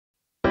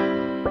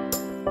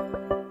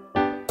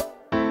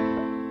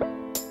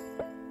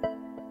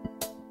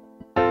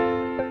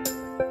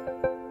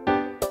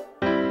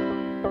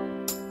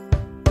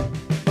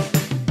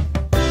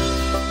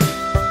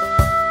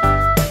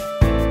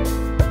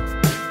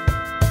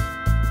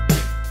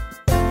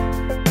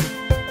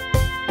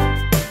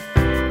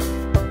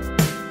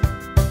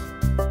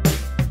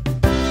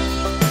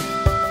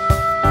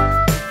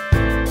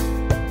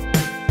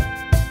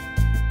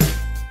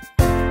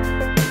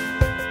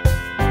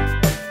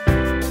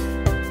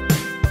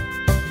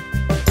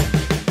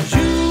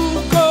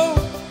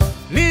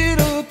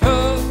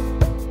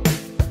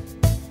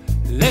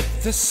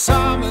the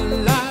summer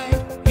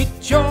light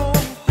hit your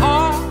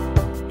heart,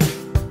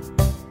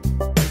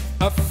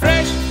 a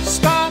fresh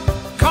start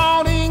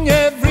counting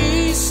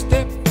every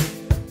step,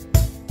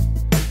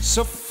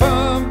 so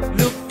firm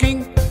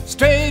looking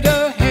straight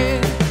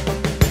ahead.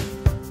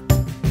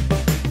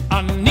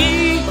 I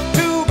need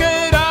to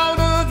get out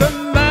of the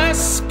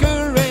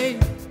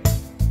masquerade,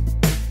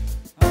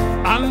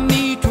 I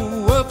need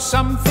to work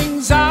some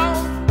things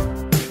out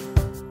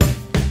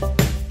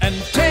and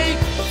take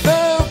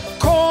the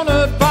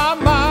corner by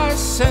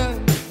myself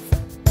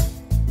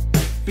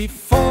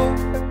before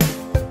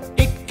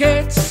it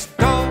gets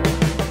dark.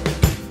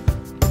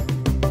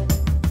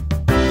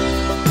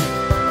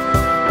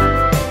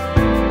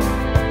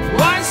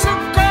 Why so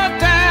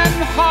goddamn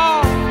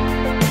hard?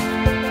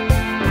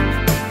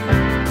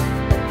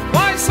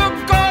 Why so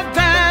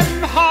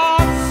goddamn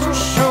hard to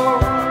show?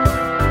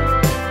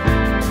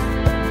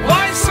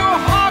 Why so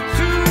hard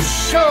to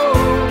show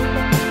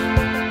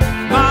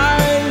my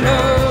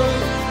love?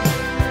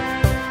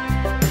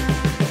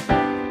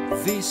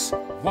 This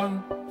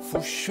one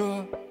for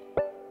sure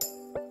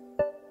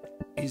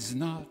is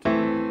not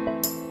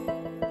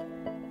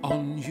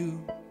on you.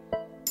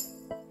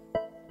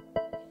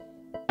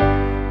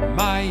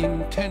 My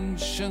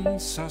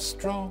intentions are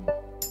strong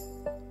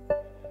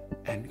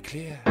and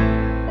clear,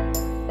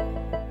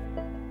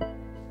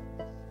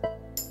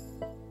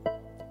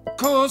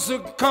 'cause the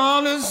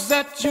colors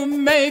that you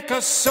make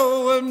are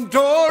so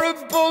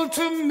adorable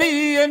to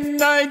me,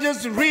 and I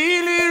just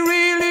really,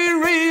 really,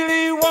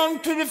 really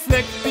want to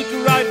reflect it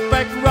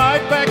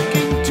right back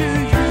into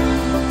you.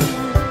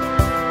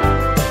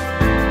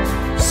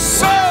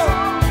 So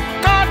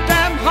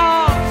goddamn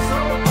hard,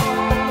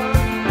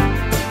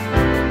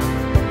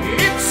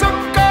 it's so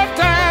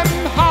goddamn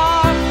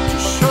hard to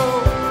show,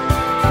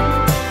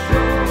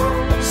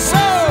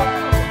 so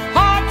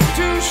hard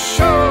to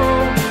show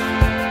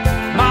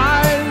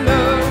my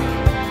love.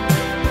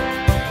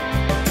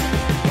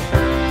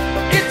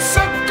 It's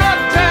so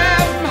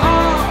goddamn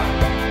hard,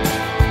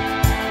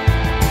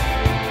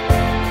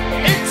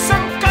 it's so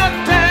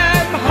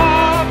goddamn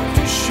hard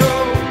to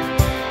show,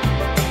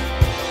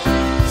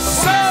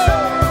 so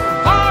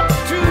hard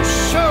to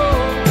show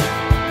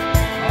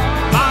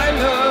my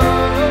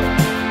love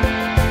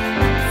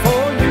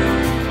for you.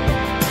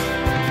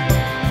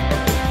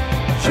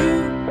 You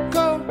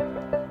go,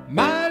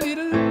 my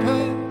little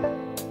pearl,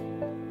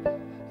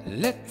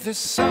 let the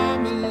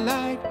summer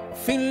light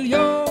fill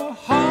your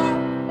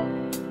heart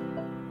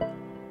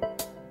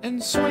and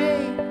sway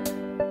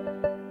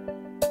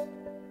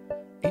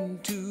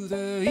into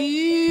the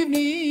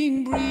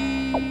evening breeze.